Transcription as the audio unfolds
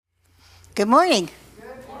Good morning.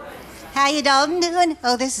 Good morning. How you all doing?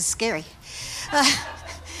 Oh, this is scary.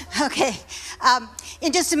 Okay.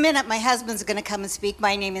 In just a minute, my husband's going to come and speak.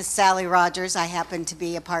 My name is Sally Rogers. I happen to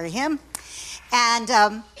be a part of him.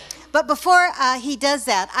 And but before he does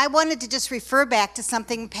that, I wanted to just refer back to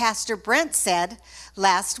something Pastor Brent said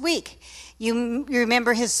last week. You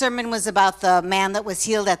remember his sermon was about the man that was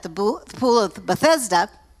healed at the pool of Bethesda.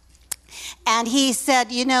 And he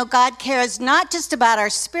said, you know, God cares not just about our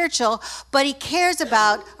spiritual, but he cares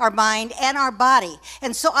about our mind and our body.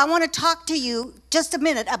 And so I want to talk to you just a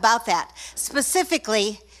minute about that.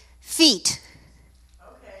 Specifically, feet.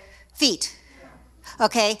 Okay. Feet. Yeah.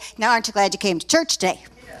 Okay. Now, aren't you glad you came to church today?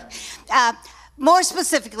 Yeah. More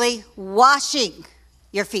specifically, washing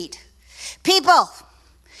your feet. People,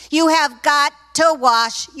 you have got to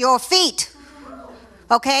wash your feet.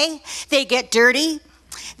 Okay? They get dirty.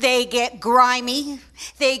 They get grimy,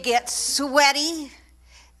 they get sweaty,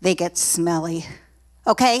 they get smelly,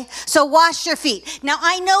 okay? So wash your feet. Now,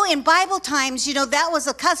 I know in Bible times, you know, that was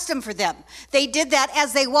a custom for them. They did that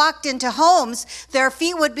as they walked into homes, their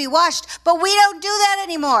feet would be washed, but we don't do that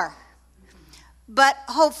anymore. But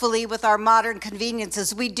hopefully with our modern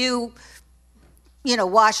conveniences, we do, you know,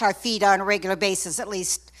 wash our feet on a regular basis, at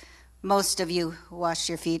least most of you wash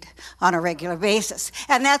your feet on a regular basis,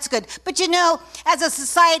 and that's good. But you know, as a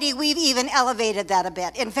society, we've even elevated that a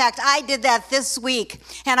bit. In fact, I did that this week,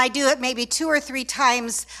 and I do it maybe 2 or 3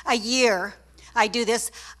 times a year. I do this.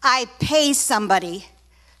 I pay somebody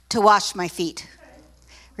to wash my feet.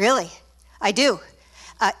 Really, I do.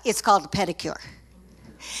 It's called a pedicure.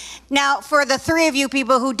 Now, for the 3 of you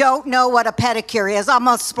people who don't know what a pedicure is, I'm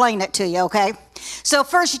going to explain it to you, okay? So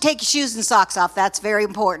first you take your shoes and socks off. That's very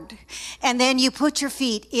important. And then you put your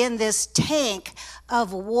feet in this tank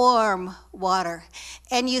of warm water.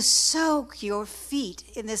 And you soak your feet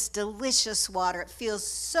in this delicious water. It feels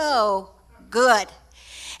so good.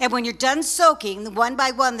 And when you're done soaking, one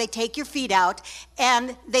by one, they take your feet out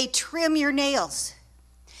and they trim your nails.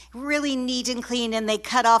 Really neat and clean, and they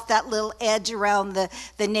cut off that little edge around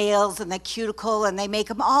the nails and the cuticle, and they make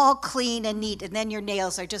them all clean and neat, and then your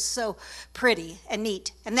nails are just so pretty and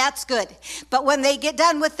neat, and that's good. But when they get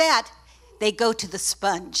done with that, they go to the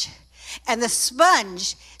sponge, and the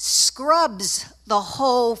sponge scrubs the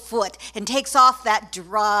whole foot and takes off that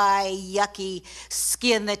dry, yucky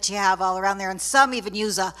skin that you have all around there, and some even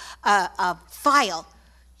use a file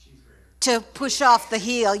to push off the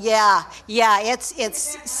heel. Yeah,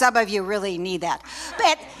 it's some of you really need that.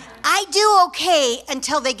 But I do okay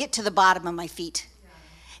until they get to the bottom of my feet.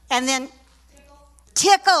 And then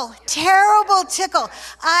tickle, terrible tickle.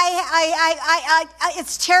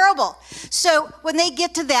 It's terrible. So when they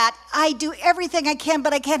get to that, I do everything I can,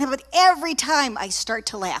 but I can't have it every time I start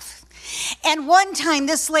to laugh. And one time,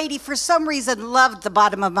 this lady, for some reason, loved the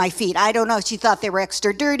bottom of my feet. I don't know if she thought they were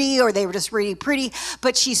extra dirty or they were just really pretty,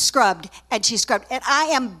 but she scrubbed, and I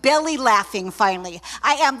am belly laughing finally.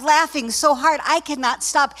 I am laughing so hard I cannot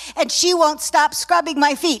stop, and she won't stop scrubbing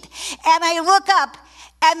my feet. And I look up,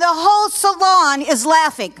 and the whole salon is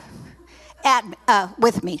laughing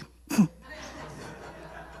with me.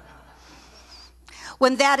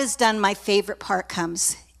 When that is done, my favorite part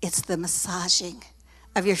comes. It's the massaging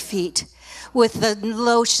of your feet with the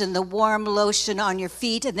lotion, the warm lotion on your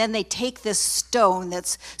feet, and then they take this stone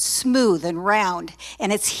that's smooth and round,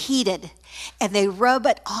 and it's heated, and they rub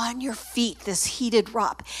it on your feet, this heated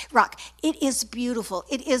rock. It is beautiful.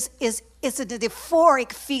 It's an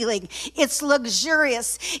euphoric feeling. It's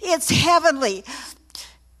luxurious. It's heavenly.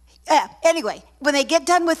 Anyway, when they get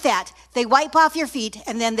done with that, they wipe off your feet,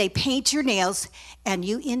 and then they paint your nails, and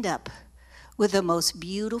you end up with the most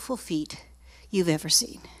beautiful feet you've ever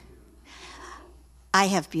seen. I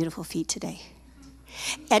have beautiful feet today.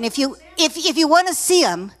 And if you want to see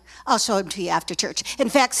them, I'll show them to you after church. In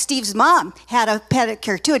fact, Steve's mom had a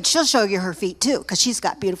pedicure too, and she'll show you her feet too, because she's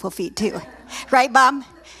got beautiful feet too. Right, Mom?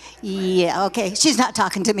 Yeah, okay. She's not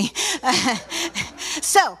talking to me.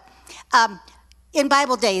 So, in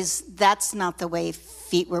Bible days, that's not the way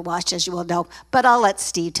feet were washed, as you will know. But I'll let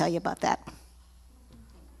Steve tell you about that.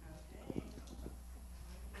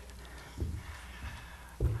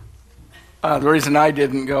 The reason I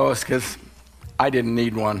didn't go is because I didn't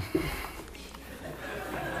need one.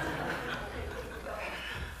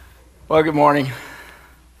 Well, good morning.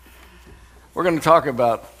 We're going to talk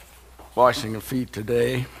about washing of feet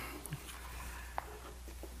today.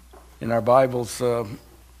 In our Bibles,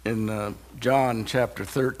 in John chapter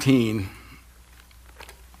 13,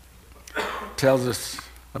 tells us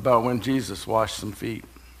about when Jesus washed some feet.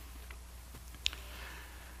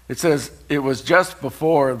 It says, it was just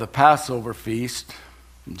before the Passover feast,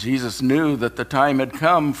 Jesus knew that the time had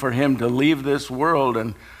come for him to leave this world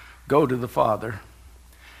and go to the Father.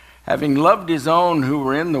 Having loved his own who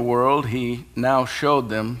were in the world, he now showed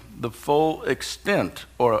them the full extent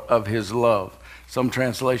of his love. Some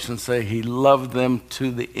translations say he loved them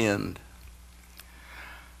to the end.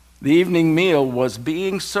 The evening meal was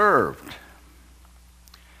being served,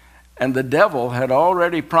 and the devil had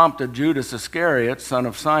already prompted Judas Iscariot, son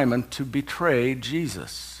of Simon, to betray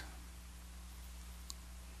Jesus.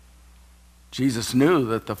 Jesus knew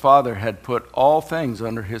that the Father had put all things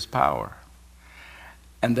under his power,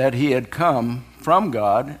 and that he had come from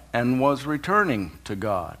God and was returning to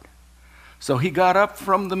God. So he got up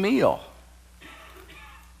from the meal,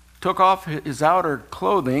 took off his outer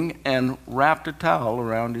clothing, and wrapped a towel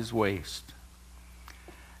around his waist.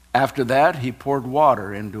 After that, he poured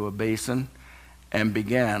water into a basin and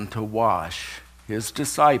began to wash his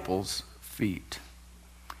disciples' feet,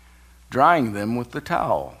 drying them with the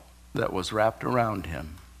towel that was wrapped around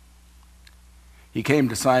him. He came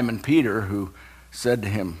to Simon Peter, who said to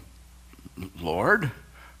him, "Lord,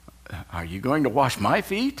 are you going to wash my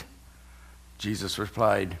feet?" Jesus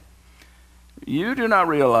replied, "You do not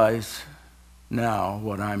realize now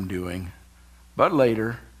what I'm doing, but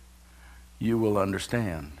later you will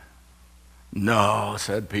understand." "No,"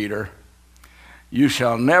 said Peter, "you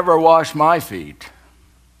shall never wash my feet."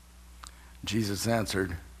 Jesus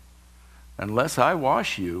answered, "Unless I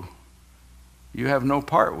wash you, you have no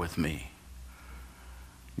part with me."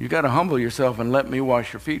 You got to humble yourself and let me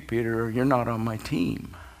wash your feet, Peter, or you're not on my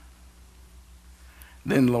team.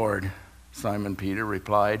 "Then, Lord," Simon Peter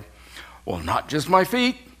replied, "well, not just my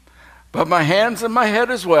feet, but my hands and my head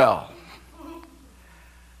as well."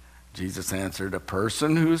 Jesus answered, "A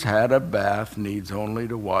person who's had a bath needs only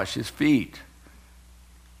to wash his feet.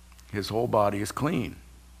 His whole body is clean.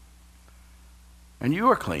 And you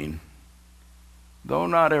are clean, though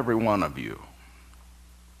not every one of you."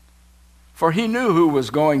 For he knew who was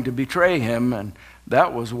going to betray him, and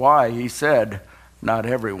that was why he said not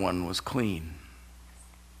everyone was clean.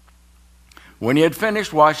 When he had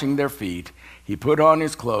finished washing their feet, he put on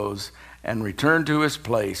his clothes and returned to his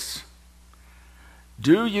place.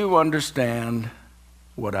 "Do you understand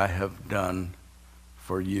what I have done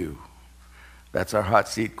for you?" That's our hot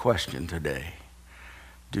seat question today.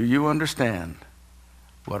 Do you understand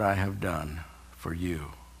what I have done for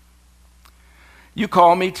you? "You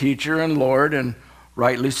call me teacher and Lord, and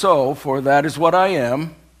rightly so, for that is what I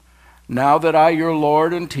am. Now that I, your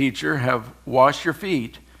Lord and teacher, have washed your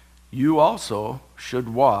feet, you also should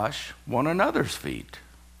wash one another's feet.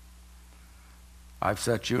 I've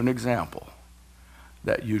set you an example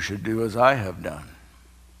that you should do as I have done.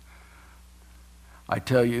 I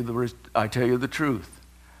tell you the truth.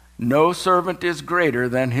 No servant is greater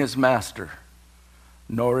than his master,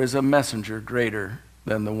 nor is a messenger greater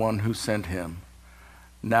than the one who sent him.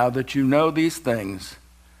 Now that you know these things,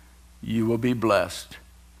 you will be blessed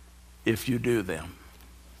if you do them."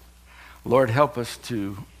 Lord, help us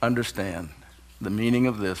to understand the meaning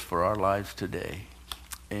of this for our lives today.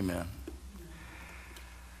 Amen.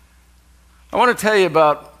 I want to tell you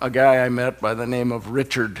about a guy I met by the name of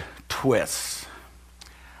Richard Twiss.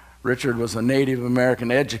 Richard was a Native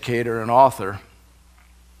American educator and author.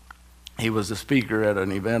 He was a speaker at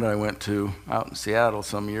an event I went to out in Seattle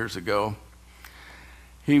some years ago.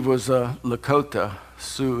 He was a Lakota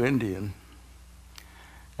Sioux Indian,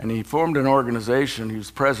 and he formed an organization. He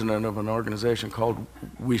was president of an organization called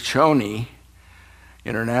Wishoni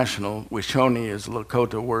International. Wishoni is a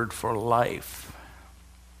Lakota word for life.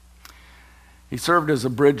 He served as a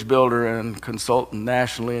bridge builder and consultant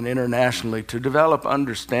nationally and internationally to develop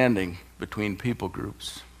understanding between people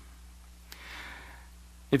groups.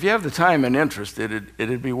 If you have the time and interest,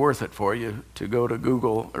 it'd be worth it for you to go to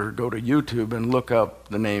Google or go to YouTube and look up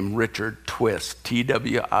the name Richard Twiss,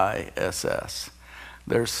 Twiss.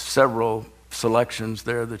 There's several selections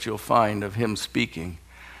there that you'll find of him speaking.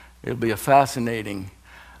 It'll be a fascinating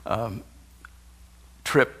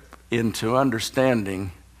trip into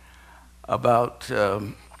understanding about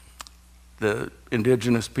the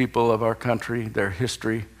indigenous people of our country, their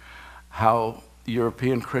history, how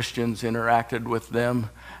European Christians interacted with them,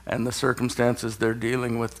 and the circumstances they're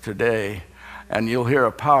dealing with today. And you'll hear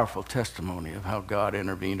a powerful testimony of how God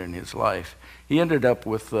intervened in his life. He ended up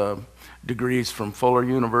with degrees from Fuller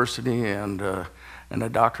University and a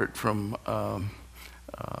doctorate from, I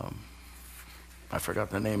forgot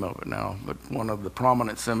the name of it now, but one of the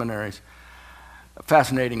prominent seminaries. A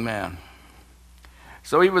fascinating man.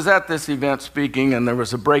 So he was at this event speaking, and there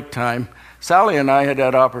was a break time. Sally and I had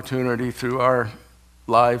opportunity through our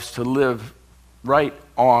lives to live right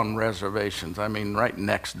on reservations. I mean, right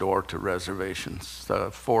next door to reservations,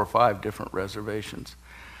 4 or 5 different reservations.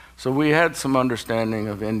 So we had some understanding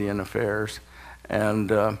of Indian affairs,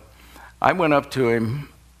 and I went up to him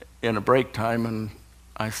in a break time, and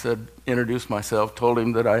I said, introduced myself, told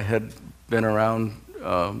him that I had been around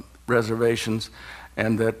reservations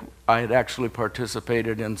and that I had actually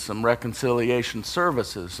participated in some reconciliation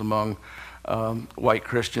services among white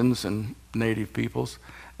Christians and Native peoples,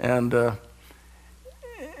 and that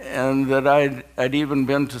I'd even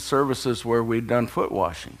been to services where we'd done foot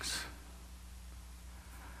washings.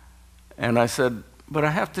 And I said, but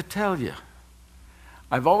I have to tell you,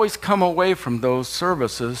 I've always come away from those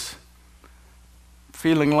services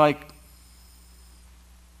feeling like,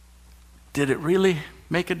 did it really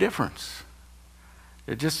make a difference?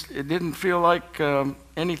 It didn't feel like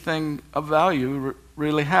anything of value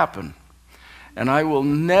really happened. And I will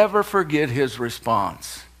never forget his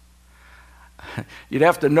response. You'd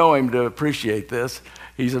have to know him to appreciate this.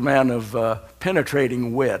 He's a man of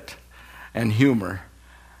penetrating wit and humor.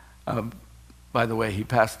 By the way, he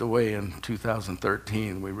passed away in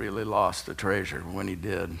 2013. We really lost a treasure when he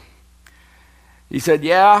did. He said,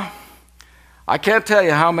 yeah, I can't tell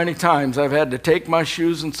you how many times I've had to take my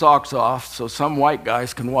shoes and socks off so some white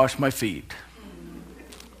guys can wash my feet.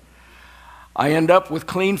 I end up with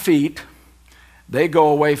clean feet. They go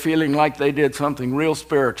away feeling like they did something real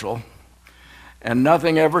spiritual, and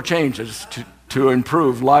nothing ever changes to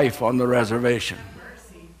improve life on the reservation.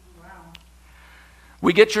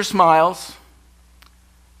 We get your smiles,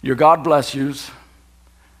 your God bless yous,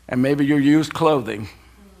 and maybe your used clothing.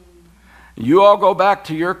 You all go back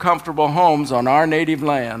to your comfortable homes on our native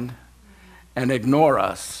land and ignore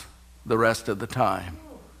us the rest of the time.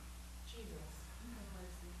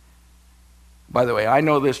 By the way, I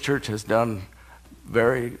know this church has done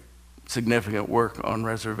very significant work on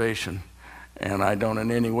reservation, and I don't in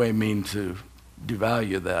any way mean to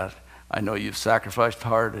devalue that. I know you've sacrificed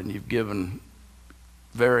hard and you've given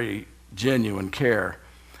very genuine care,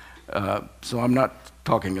 so I'm not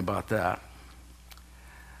talking about that.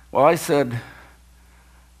 Well, I said,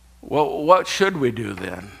 well, what should we do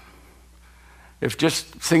then? If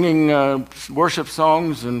just singing worship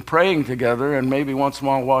songs and praying together and maybe once in a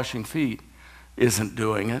while washing feet isn't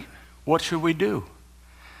doing it, what should we do?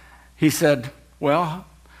 He said, well,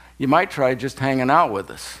 you might try just hanging out with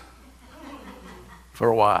us for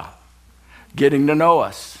a while, getting to know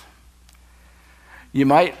us. You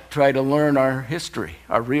might try to learn our history,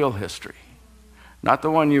 our real history, not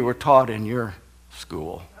the one you were taught in your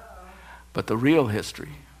school, but the real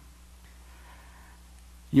history.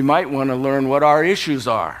 You might want to learn what our issues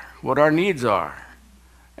are, what our needs are,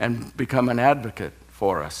 and become an advocate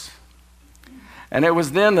for us. And it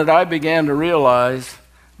was then that I began to realize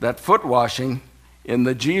that foot washing, in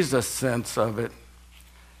the Jesus sense of it,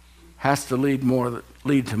 has to lead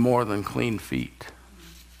to more than clean feet.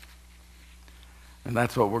 And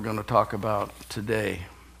that's what we're going to talk about today.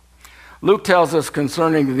 Luke tells us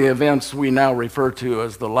concerning the events we now refer to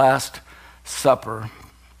as the Last Supper,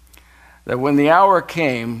 that when the hour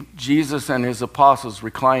came, Jesus and his apostles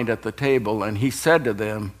reclined at the table, and he said to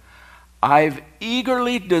them, I've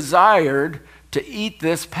eagerly desired to eat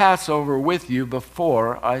this Passover with you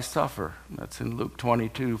before I suffer. That's in Luke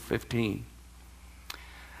 22:15.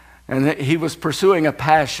 And he was pursuing a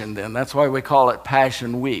passion then. That's why we call it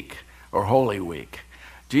Passion Week or Holy Week.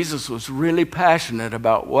 Jesus was really passionate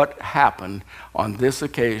about what happened on this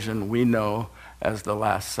occasion we know as the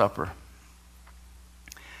Last Supper.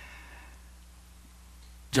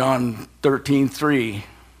 John 13:3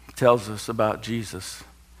 tells us about Jesus,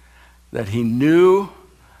 that he knew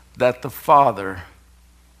that the Father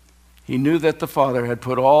had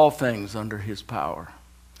put all things under his power,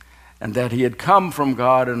 and that he had come from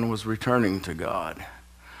God and was returning to God.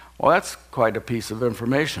 Well, that's quite a piece of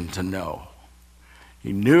information to know.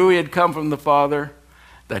 He knew he had come from the Father,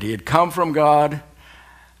 that he had come from God,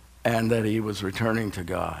 and that he was returning to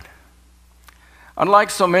God.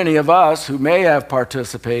 Unlike so many of us who may have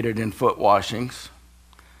participated in foot washings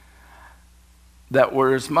that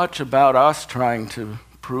were as much about us trying to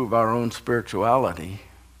prove our own spirituality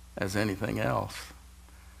as anything else,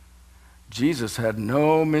 Jesus had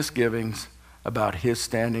no misgivings about his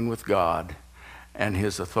standing with God and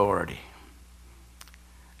his authority.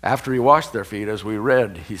 After he washed their feet, as we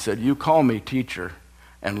read, he said, you call me teacher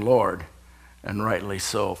and Lord, and rightly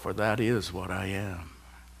so, for that is what I am.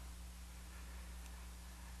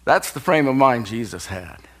 That's the frame of mind Jesus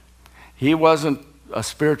had. He wasn't a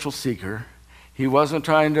spiritual seeker. He wasn't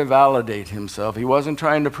trying to validate himself. He wasn't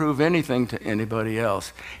trying to prove anything to anybody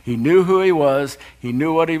else. He knew who he was. He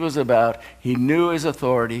knew what he was about. He knew his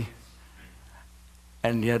authority.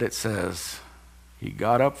 And yet it says, he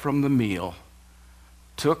got up from the meal,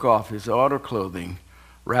 took off his outer clothing,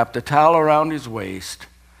 wrapped a towel around his waist,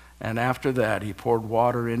 and after that he poured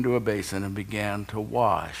water into a basin and began to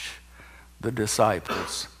wash the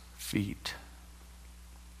disciples' feet,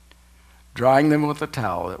 drying them with a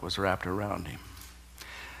towel that was wrapped around him.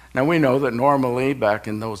 Now we know that normally back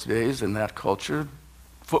in those days, in that culture,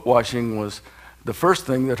 foot washing was the first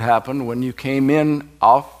thing that happened when you came in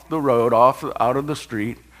off the road, out of the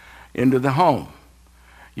street, into the home.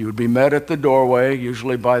 You would be met at the doorway,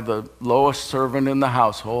 usually by the lowest servant in the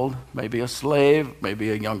household, maybe a slave, maybe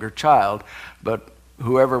a younger child, but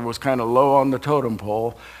whoever was kind of low on the totem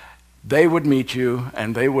pole, they would meet you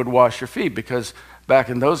and they would wash your feet, because back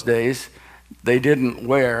in those days, they didn't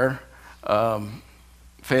wear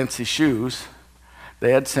fancy shoes.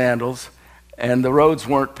 They had sandals, and the roads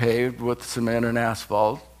weren't paved with cement and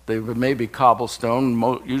asphalt. They were maybe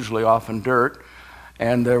cobblestone, usually often dirt.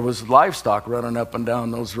 And there was livestock running up and down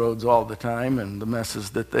those roads all the time, and the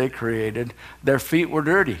messes that they created. Their feet were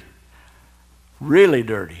dirty, really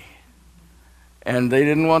dirty. And they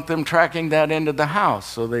didn't want them tracking that into the house,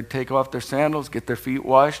 so they'd take off their sandals, get their feet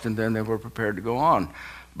washed, and then they were prepared to go on.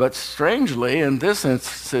 But strangely, in this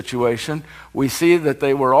situation, we see that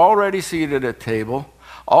they were already seated at table.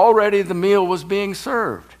 Already the meal was being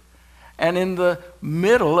served. And in the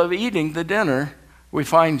middle of eating the dinner, we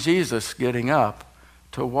find Jesus getting up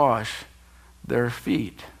to wash their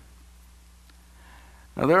feet.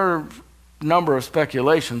 Now, there are a number of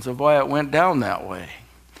speculations of why it went down that way.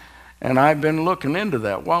 And I've been looking into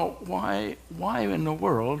that. Well, why in the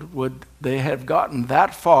world would they have gotten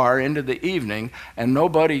that far into the evening and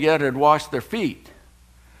nobody yet had washed their feet?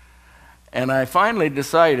 And I finally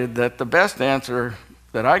decided that the best answer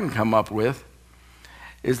that I can come up with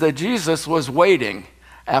is that Jesus was waiting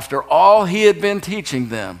after all he had been teaching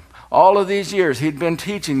them. All of these years, he'd been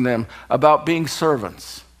teaching them about being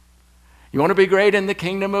servants. You want to be great in the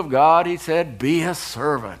kingdom of God, he said, be a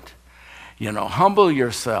servant. Humble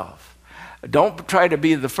yourself. Don't try to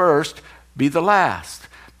be the first, be the last.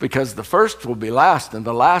 Because the first will be last and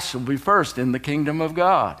the last will be first in the kingdom of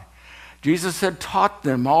God. Jesus had taught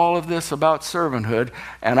them all of this about servanthood,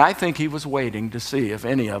 and I think he was waiting to see if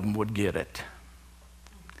any of them would get it.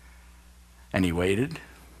 And he waited,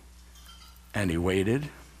 and he waited,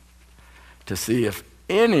 to see if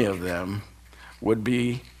any of them would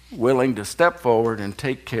be willing to step forward and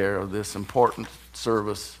take care of this important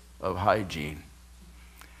service of hygiene.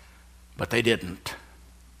 But they didn't.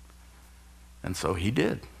 And so he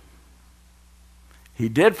did. He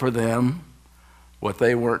did for them what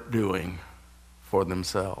they weren't doing for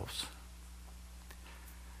themselves.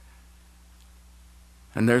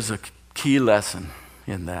 And there's a key lesson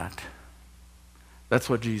in that. That's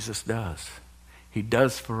what Jesus does. He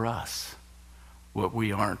does for us what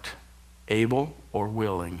we aren't able or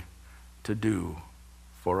willing to do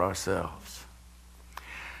for ourselves.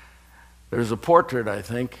 There's a portrait, I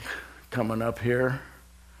think, coming up here.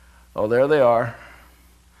 Oh, there they are.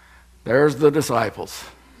 There's the disciples.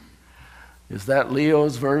 Is that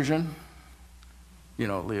Leo's version?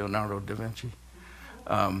 Leonardo da Vinci.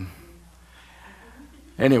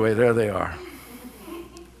 Anyway, there they are.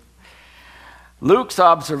 Luke's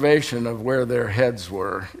observation of where their heads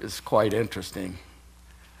were is quite interesting,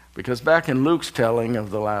 because back in Luke's telling of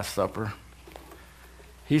the Last Supper,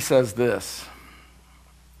 he says this.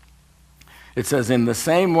 It says, in the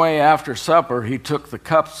same way after supper he took the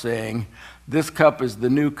cup, saying, this cup is the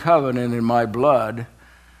new covenant in my blood,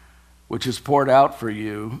 which is poured out for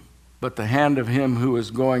you, but the hand of him who is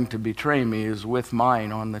going to betray me is with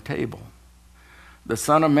mine on the table. The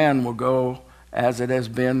Son of Man will go as it has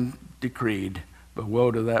been decreed, but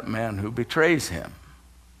woe to that man who betrays him.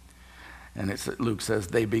 And Luke says,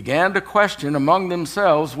 they began to question among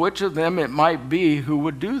themselves which of them it might be who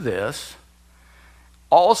would do this.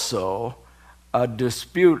 Also, a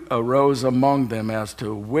dispute arose among them as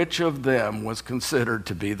to which of them was considered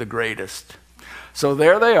to be the greatest. So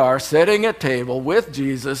there they are, sitting at table with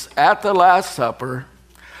Jesus at the Last Supper,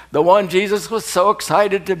 the one Jesus was so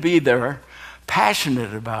excited to be there,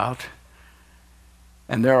 passionate about,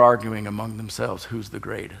 and they're arguing among themselves who's the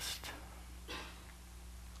greatest.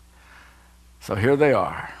 So here they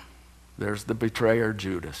are. There's the betrayer,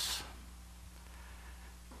 Judas.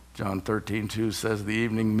 John 13:2 says the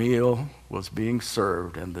evening meal was being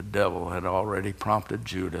served, and the devil had already prompted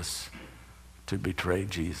Judas to betray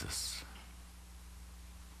Jesus.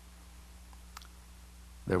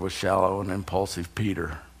 There was shallow and impulsive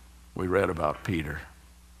Peter. We read about Peter.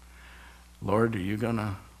 Lord, are you going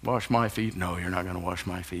to wash my feet? No, you're not going to wash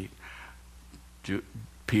my feet.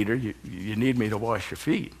 Peter, you need me to wash your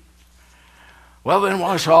feet. Well, then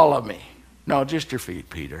wash all of me. No, just your feet,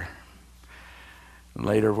 Peter. And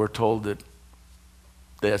later we're told that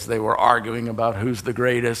as they were arguing about who's the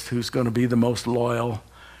greatest, who's going to be the most loyal,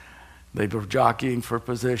 they were jockeying for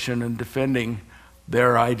position and defending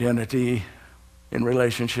their identity in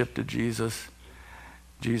relationship to Jesus.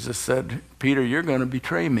 Jesus said, Peter, you're going to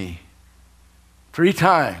betray me 3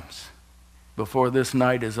 times before this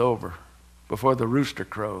night is over, before the rooster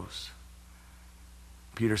crows.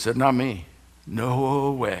 Peter said, not me.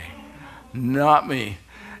 No way. Not me.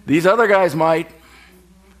 These other guys might.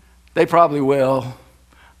 They probably will,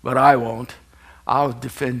 but I won't. I'll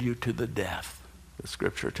defend you to the death, the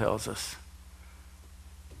scripture tells us.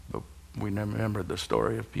 But we remember the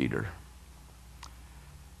story of Peter.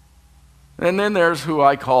 And then there's who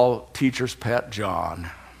I call teacher's pet, John.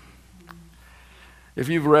 If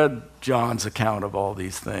you've read John's account of all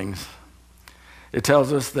these things, it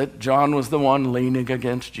tells us that John was the one leaning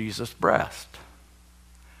against Jesus' breast.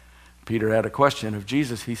 Peter had a question of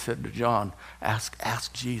Jesus. He said to John,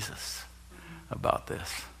 ask Jesus about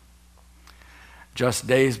this. Just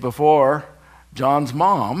days before, John's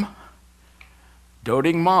mom,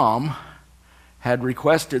 doting mom, had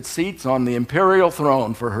requested seats on the imperial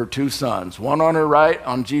throne for her 2 sons, one on her right,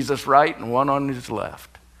 on Jesus' right, and one on his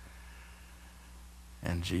left.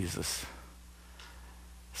 And Jesus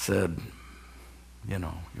said, you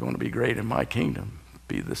want to be great in my kingdom,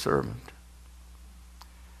 be the servant.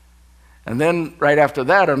 And then right after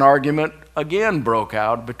that, an argument again broke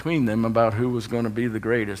out between them about who was going to be the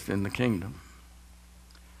greatest in the kingdom.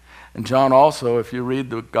 And John also, if you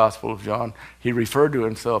read the Gospel of John, he referred to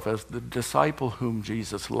himself as the disciple whom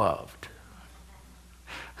Jesus loved.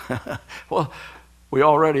 Well, we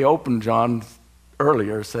already opened John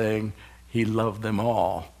earlier saying he loved them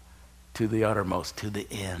all to the uttermost, to the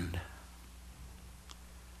end.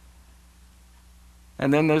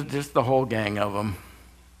 And then there's just the whole gang of them.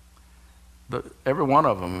 Every one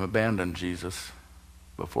of them abandoned Jesus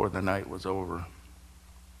before the night was over.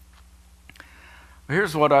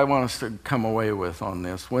 Here's what I want us to come away with on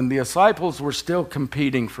this. When the disciples were still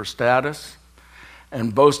competing for status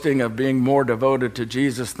and boasting of being more devoted to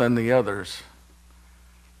Jesus than the others,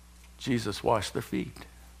 Jesus washed their feet.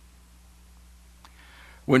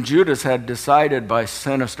 When Judas had decided by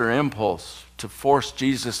sinister impulse to force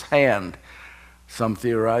Jesus' hand, some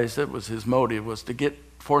theorized it was his motive was to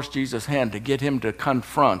force Jesus' hand to get him to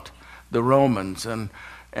confront the Romans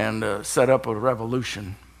and set up a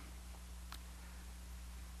revolution.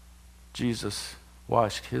 Jesus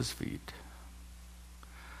washed his feet.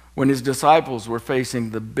 When his disciples were facing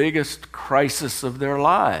the biggest crisis of their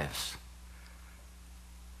lives,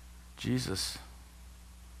 Jesus,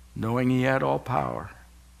 knowing he had all power,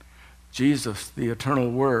 Jesus, the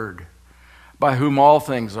eternal Word, by whom all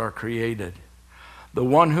things are created, the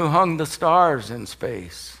one who hung the stars in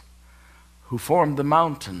space, who formed the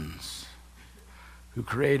mountains, who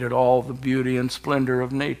created all the beauty and splendor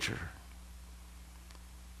of nature,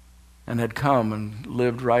 and had come and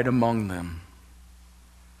lived right among them,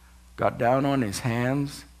 got down on his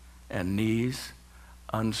hands and knees,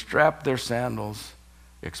 unstrapped their sandals,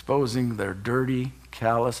 exposing their dirty,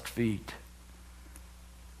 calloused feet,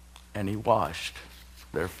 and he washed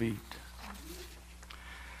their feet.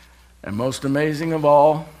 And most amazing of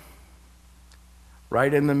all,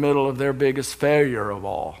 right in the middle of their biggest failure of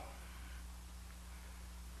all,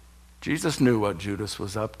 Jesus knew what Judas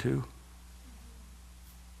was up to.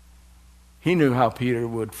 He knew how Peter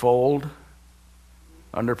would fold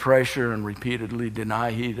under pressure and repeatedly deny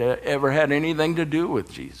he'd ever had anything to do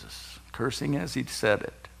with Jesus, cursing as he'd said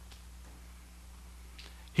it.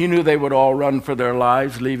 He knew they would all run for their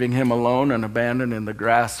lives, leaving him alone and abandoned in the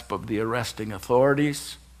grasp of the arresting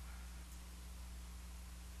authorities.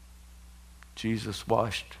 Jesus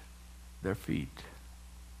washed their feet.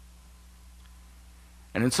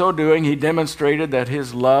 And in so doing, he demonstrated that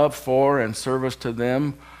his love for and service to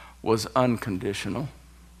them was unconditional.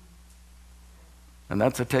 And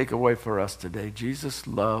that's a takeaway for us today. Jesus'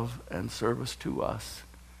 love and service to us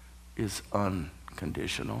is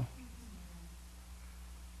unconditional.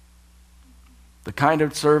 The kind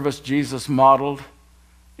of service Jesus modeled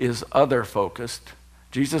is other-focused.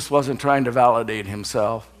 Jesus wasn't trying to validate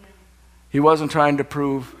himself. He wasn't trying to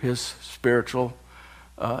prove his spiritual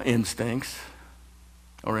instincts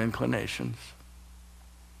or inclinations.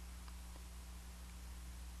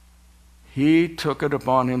 He took it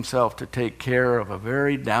upon himself to take care of a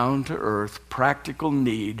very down-to-earth, practical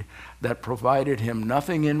need that provided him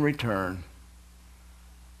nothing in return.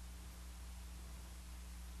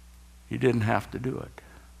 He didn't have to do it,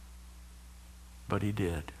 but he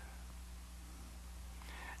did.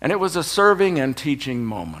 And it was a serving and teaching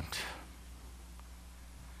moment.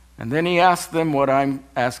 And then he asked them what I'm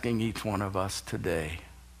asking each one of us today.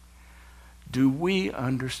 Do we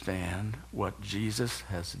understand what Jesus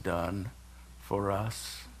has done for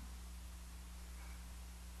us?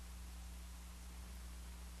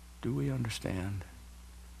 Do we understand?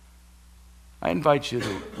 I invite you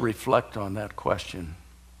to reflect on that question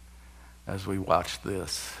as we watch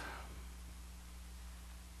this.